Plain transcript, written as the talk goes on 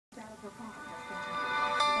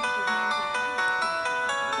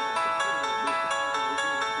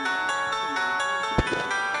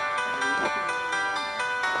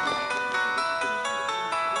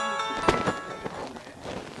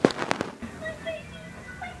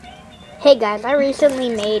Hey guys, I recently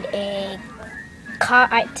made a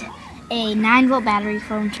 9-volt battery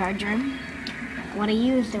phone charger. What I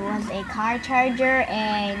used was a car charger,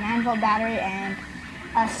 a 9-volt battery, and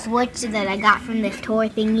a switch that I got from this toy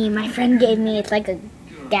thingy my friend gave me. It's like a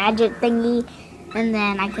gadget thingy, and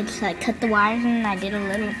then I could cut the wires and I did a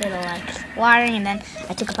little bit of wiring, and then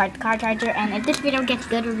I took apart the car charger. And if this video gets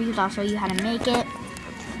good reviews, I'll show you how to make it.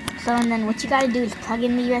 So, and then what you gotta do is plug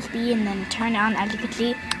in the USB and then turn it on. As you can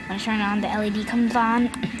see, when I turn it on, the LED comes on.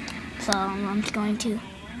 So I'm just going to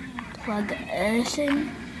plug this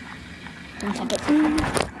in. 1 second.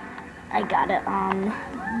 I got it on.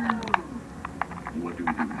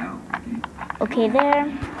 Okay, there.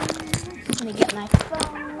 Let me get my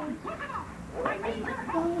phone.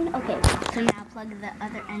 Okay, so now plug the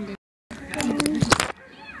other end in.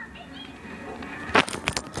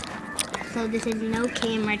 So this is no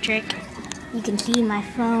camera trick. You can see my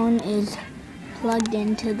phone is plugged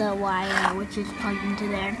into the wire, which is plugged into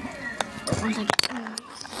there. 1 second.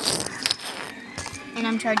 And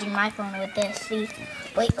I'm charging my phone with this. See?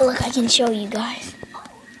 Wait, look, I can show you guys.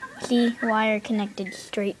 See? Wire connected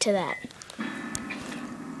straight to that.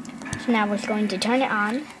 So now we're going to turn it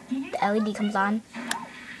on. The LED comes on.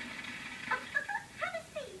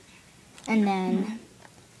 And then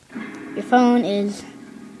your phone is...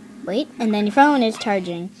 Wait, and then your phone is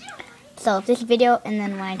charging. So if this video, and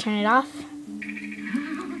then when I turn it off,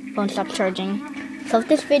 phone stops charging. So if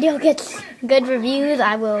this video gets good reviews,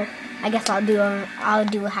 I guess I'll do a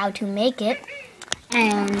how to make it.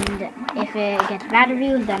 And if it gets bad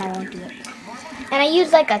reviews, then I won't do it. And I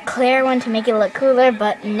use like a clear one to make it look cooler,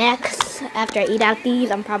 but next, after I eat out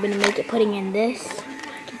these, I'm probably gonna make it putting in this.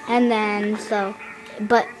 And then,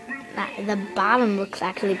 but the bottom looks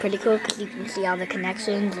actually pretty cool because you can see all the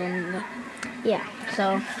connections and yeah.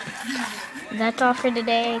 So that's all for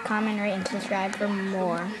today. Comment, rate, and subscribe for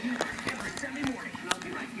more.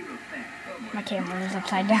 My camera is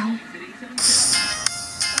upside down.